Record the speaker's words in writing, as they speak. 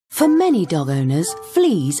For many dog owners,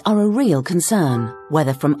 fleas are a real concern,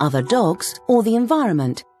 whether from other dogs or the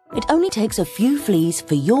environment. It only takes a few fleas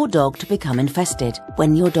for your dog to become infested.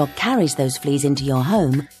 When your dog carries those fleas into your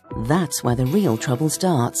home, that's where the real trouble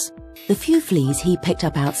starts. The few fleas he picked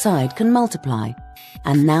up outside can multiply,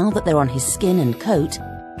 and now that they're on his skin and coat,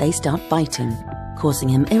 they start biting, causing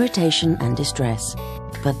him irritation and distress.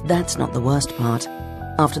 But that's not the worst part.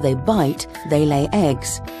 After they bite, they lay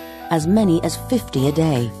eggs, as many as 50 a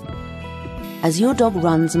day. As your dog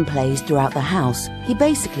runs and plays throughout the house, he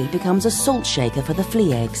basically becomes a salt shaker for the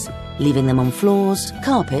flea eggs, leaving them on floors,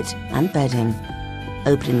 carpet and bedding,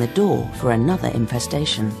 opening the door for another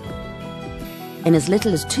infestation. In as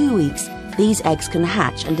little as 2 weeks, these eggs can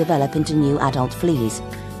hatch and develop into new adult fleas,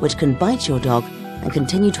 which can bite your dog and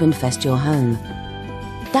continue to infest your home.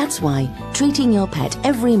 That's why treating your pet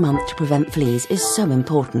every month to prevent fleas is so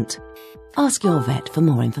important. Ask your vet for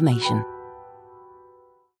more information.